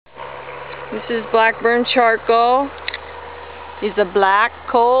This is Blackburn Charcoal. He's a black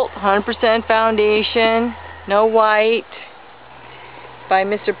colt, 100% foundation, no white, by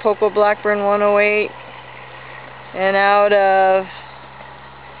Mr. Poco Blackburn 108. And out of,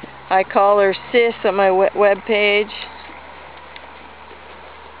 I call her Sis on my web page.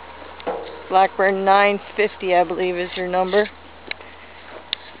 Blackburn 950, I believe, is her number.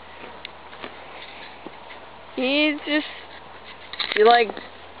 He's just, you like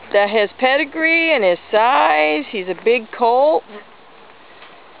that, his pedigree and his size. He's a big colt.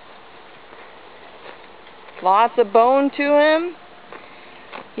 Lots of bone to him.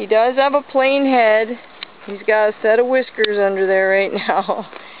 He does have a plain head. He's got a set of whiskers under there right now.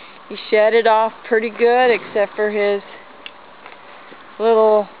 He shed it off pretty good, except for his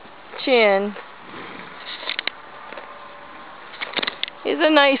little chin. He's a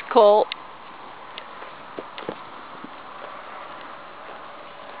nice colt.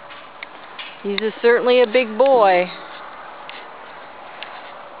 He's certainly a big boy.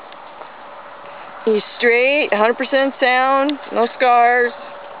 He's straight, 100% sound, no scars.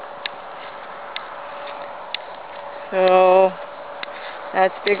 So,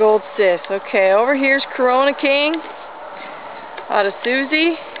 that's big old Sis. Okay, over here's Corona King out of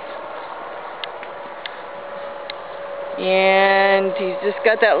SUSSI. And he's just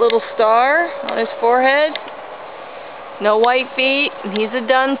got that little star on his forehead. No white feet, and he's a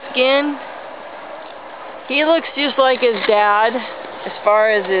dun skin. He looks just like his dad as far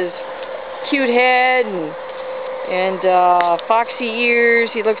as his cute head and foxy ears.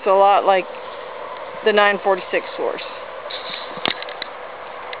 He looks a lot like the 946 horse.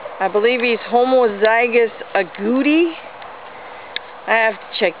 I believe he's homozygous agouti. I have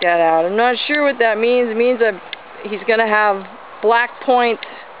to check that out. I'm not sure what that means. It means that he's going to have black points,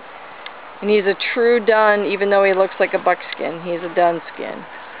 and he's a true dun, even though he looks like a buckskin. He's a dun skin.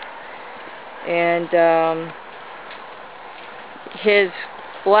 And his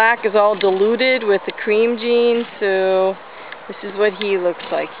black is all diluted with the cream genes, so this is what he looks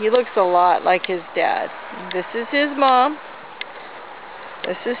like. He looks a lot like his dad. This is his mom.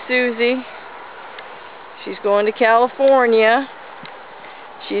 This is Susie. She's going to California.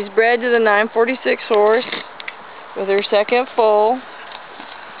 She's bred to the 946 horse with her second foal.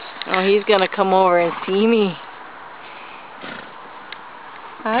 Oh, he's going to come over and see me.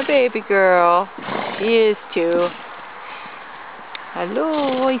 Hi, baby girl. She is too.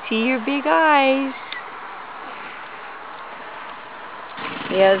 Hello, I see your big eyes.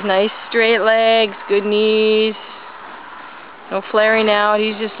 He has nice straight legs, good knees. No flaring out.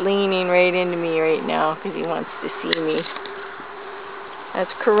 He's just leaning right into me right now because he wants to see me.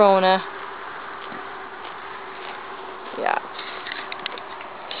 That's Corona. Yeah.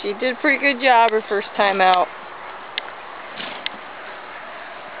 She did a pretty good job her first time out.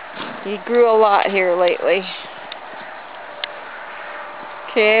 He grew a lot here lately.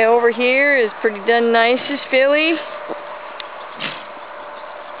 Okay, over here is pretty done nice's filly.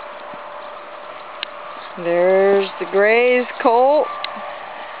 There's the Gray's colt.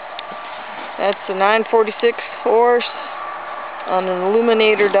 That's the 946 horse on an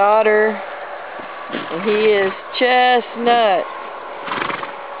Illuminator daughter. And he is chestnut.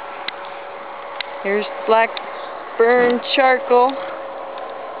 Here's Blackburn Charcoal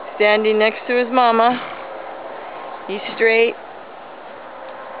standing next to his mama. He's straight.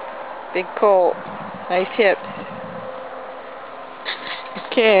 Big colt. Nice hips.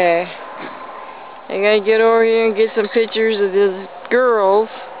 Okay. I gotta get over here and get some pictures of these girls.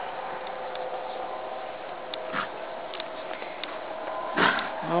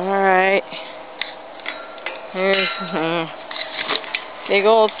 Alright. Here's big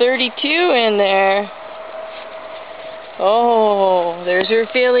old 32 in there. Oh, there's her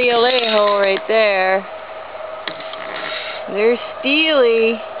filly Alejo right there. There's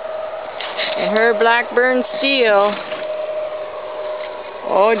Steely and her Blackburn Steel.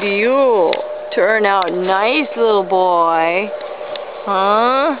 Oh, do you turn out nice, little boy?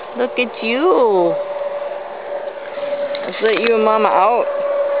 Huh? Look at you. Let's let you and Mama out.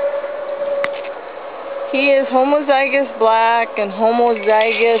 He is homozygous black and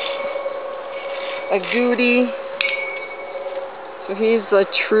homozygous agouti. So he's a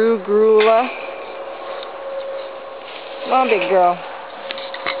true GRULLO. Come on, big girl.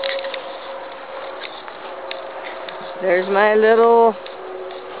 There's my little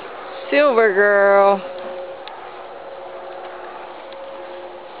silver girl.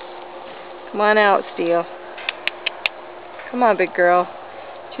 Come on out, Steel. Come on, big girl.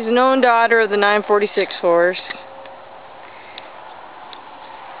 She's a known daughter of the 946 horse.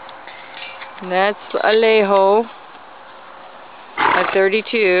 And that's Alejo at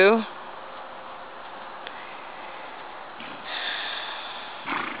 32.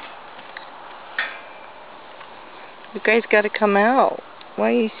 You guys gotta come out. What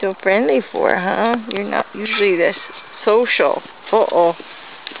are you so friendly for, huh? You're not usually this social. Uh-oh.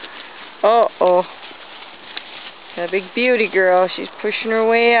 Uh-oh. That big beauty girl. She's pushing her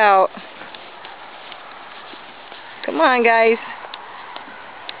way out. Come on, guys.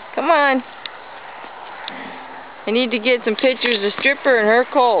 Come on. I need to get some pictures of Stripper and her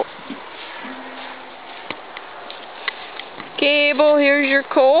colt. Okay, Abel, here's your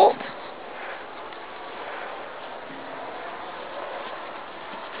colt.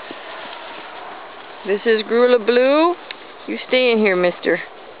 This is GRULLO Blue. You stay in here, mister.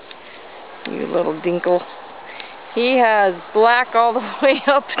 You little dinkle. He has black all the way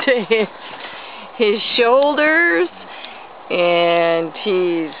up to his shoulders. And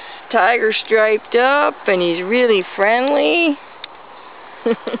he's tiger striped up. And he's really friendly.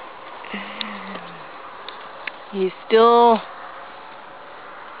 He's still...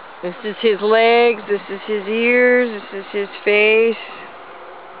 This is his legs. This is his ears. This is his face.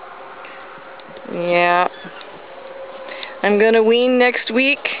 Yeah. I'm gonna wean next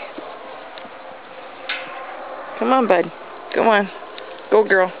week. Come on, bud. Go on. Go,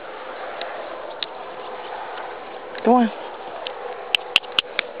 girl. Go on.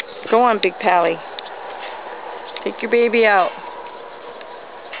 Go on, big pally. Take your baby out.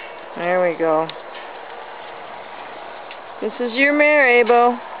 There we go. This is your mare,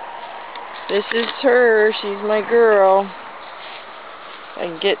 Abel. This is her. She's my girl. I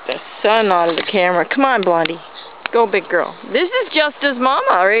can get the sun out of the camera. Come on, Blondie. Go, big girl. This is JUSTA'S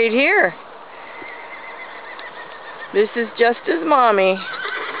mama right here. This is JUSTA'S mommy.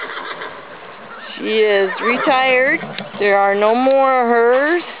 She is retired. There are no more of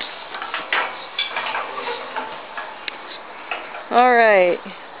hers. Alright.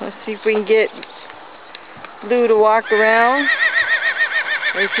 Let's see if we can get Blue to walk around.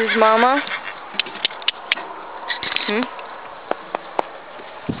 There's his mama.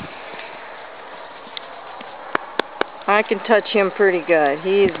 I can touch him pretty good.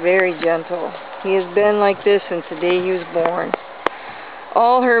 He is very gentle. He has been like this since the day he was born.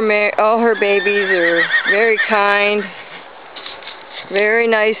 All her babies are very kind, very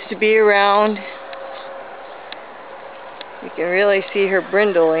nice to be around. You can really see her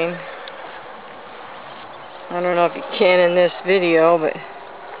brindling. I don't know if you can in this video, but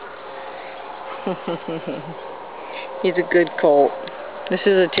he's a good colt. This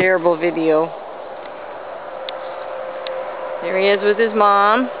is a terrible video. There he is with his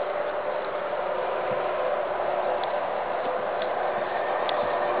mom.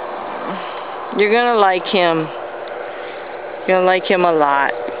 You're gonna like him. You're gonna like him a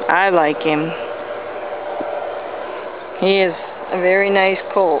lot. I like him. He is a very nice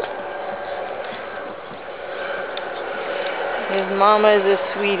colt. His mama is a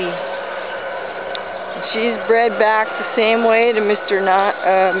sweetie. She's bred back the same way to Mr.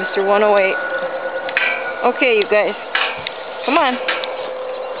 108. Okay, you guys. Come on.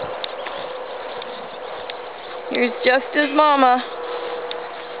 Here's JUSTA'S mama.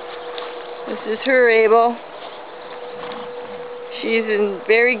 This is her, Abel. She's in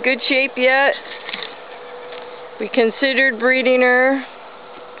very good shape yet. We considered breeding her,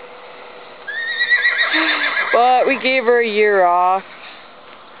 but we gave her a year off.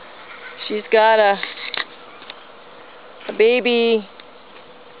 She's got a baby,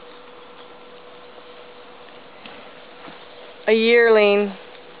 a yearling,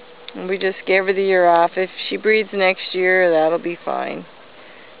 and we just gave her the year off. If she breeds next year, that'll be fine.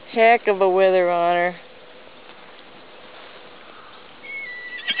 Heck of a wither on her.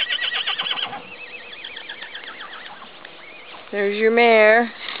 There's your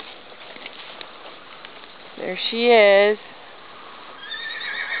mare. There she is.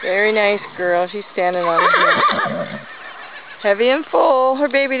 Very nice girl. She's standing on her head. Heavy and full. Her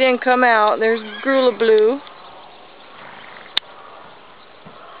baby didn't come out. There's GRULLO Blue.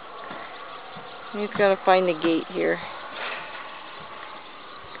 He's gonna find the gate here.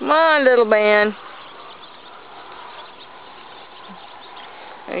 Come on, little man.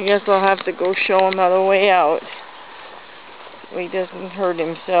 I guess I'll have to go show him on the way out, so he doesn't hurt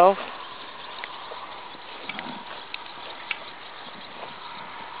himself.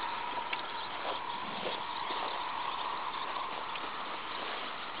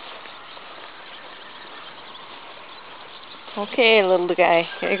 Okay, little guy.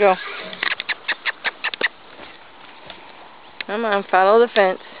 Here you go. Come on, follow the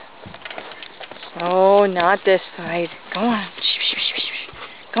fence. Oh, not this side. Go on.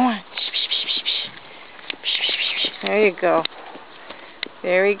 Go on. There you go.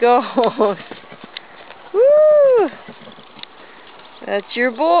 There he goes. Woo! That's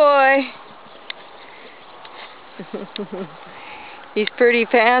your boy. He's pretty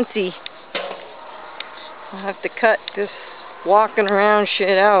fancy. I'll have to cut this walking around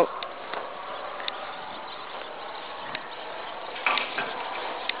shit out.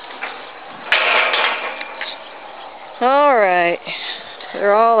 Alright.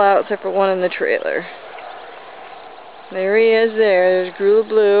 They're all out except for one in the trailer. There he is there. There's GRULLO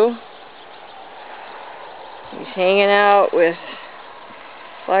Blue. He's hanging out with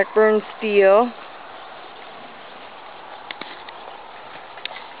BLACKBURN Steel.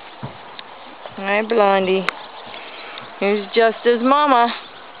 Hi, Blondie. Here's JUSTA'S mama.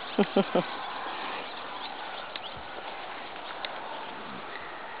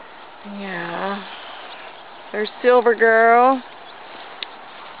 Yeah. There's Silver Girl.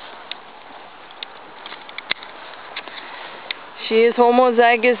 She is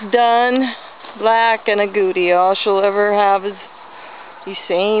homozygous done, black and a goody. All she'll ever have is the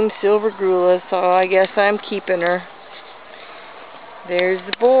same silver GRULLO, so I guess I'm keeping her. There's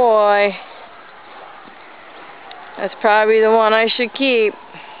the boy. That's probably the one I should keep.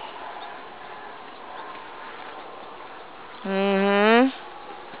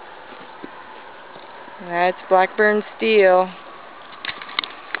 That's BLACKBURN Steel.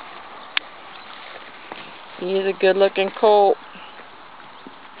 He's a good looking colt.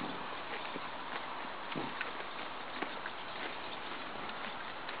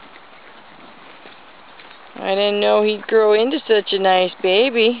 I didn't know he'd grow into such a nice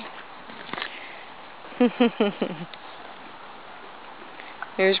baby.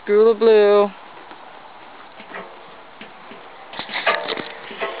 Here's GRULLO Blue.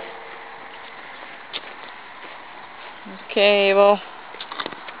 Okay, well,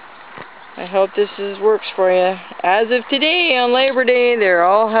 I hope this works for you. As of today, on Labor Day, they're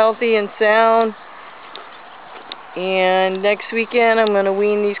all healthy and sound. And next weekend, I'm going to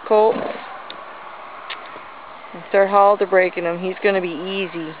wean these colts and start halter breaking him. He's going to be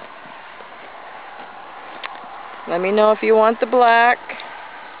easy. Let me know if you want the black.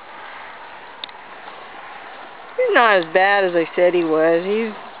 He's not as bad as I said he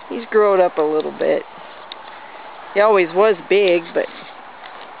was. He's grown up a little bit. He always was big, but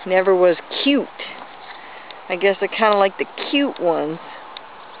never was cute. I guess I kind of like the cute ones.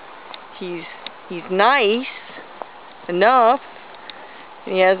 He's nice enough.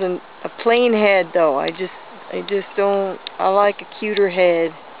 He has a plain head though. I just don't. I like a cuter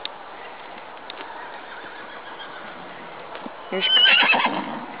head. Here's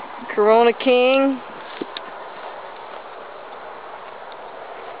Corona King.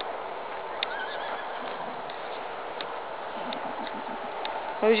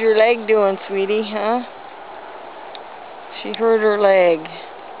 How's your leg doing, sweetie, huh? She hurt her leg.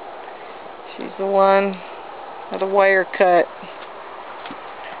 She's the one with a wire cut.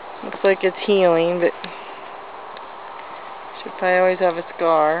 Looks like it's healing, but should probably always have a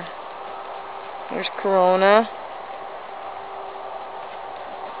scar. There's Corona.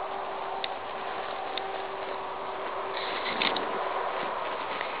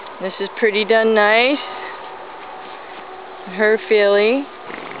 This is pretty done nice. Her filly.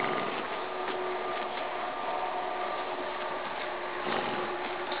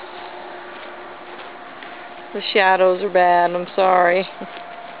 The shadows are bad, I'm sorry.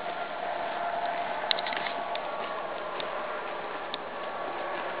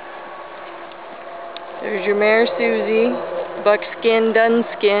 There's your mare Susie, buckskin,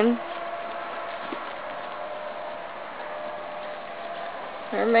 dunskin.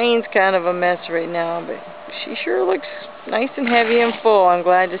 Her mane's kind of a mess right now, but she sure looks nice and heavy and full. I'm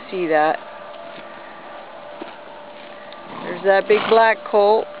glad to see that. There's that big black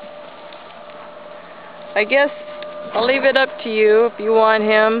colt. I guess I'll leave it up to you if you want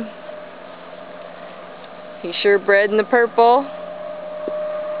him. He's sure bred in the purple.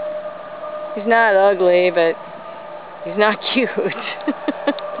 He's not ugly, but he's not cute.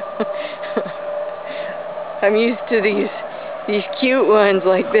 I'm used to these cute ones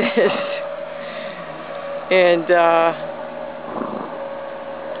like this. And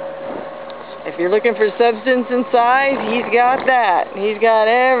if you're looking for substance and size, he's got that. He's got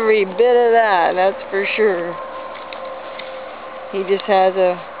every bit of that, that's for sure. He just has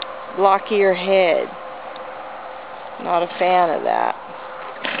a blockier head. Not a fan of that.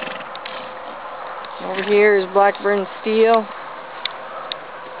 Over here is BLACKBURN Steel.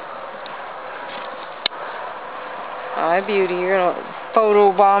 Hi, beauty. You're gonna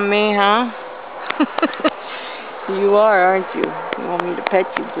photobomb me, huh? You are, aren't you? You want me to pet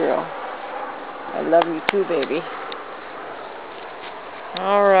you, girl? I love you too, baby.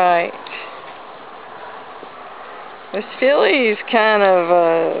 Alright. This filly's kind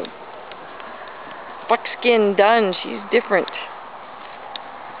of buckskin done. She's different.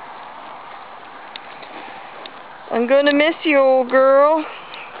 I'm gonna miss you, old girl.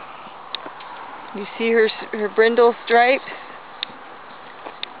 You see her brindle stripes?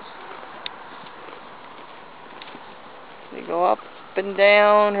 They go up and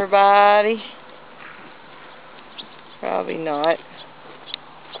down her body. Probably not.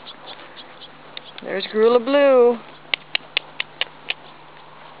 There's GRULLO Blue.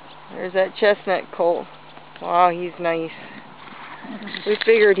 There's that chestnut colt. Wow, he's nice. We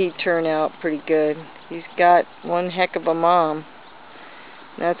figured he'd turn out pretty good. He's got one heck of a mom.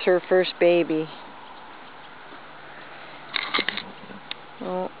 That's her first baby.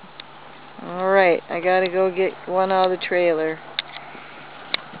 Oh, alright, I gotta go get one out of the trailer.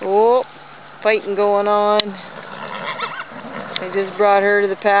 Oh, fighting going on. I just brought her to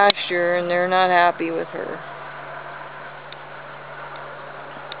the pasture and they're not happy with her.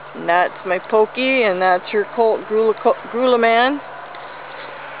 And that's my Pokey, and that's her colt, GRULLO Man,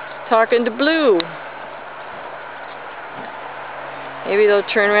 talking to Blue. Maybe they'll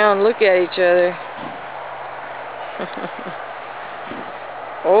turn around and look at each other.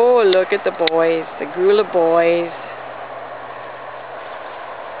 Oh, look at the boys, the GRULLO boys.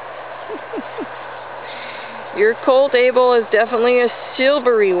 Your colt, Abel, is definitely a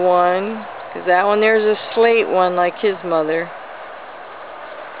silvery one, because that one there's a slate one like his mother.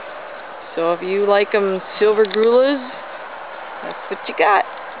 So if you like them silver GRULLOs, that's what you got.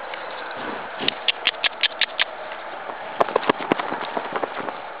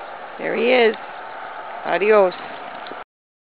 There he is. Adios.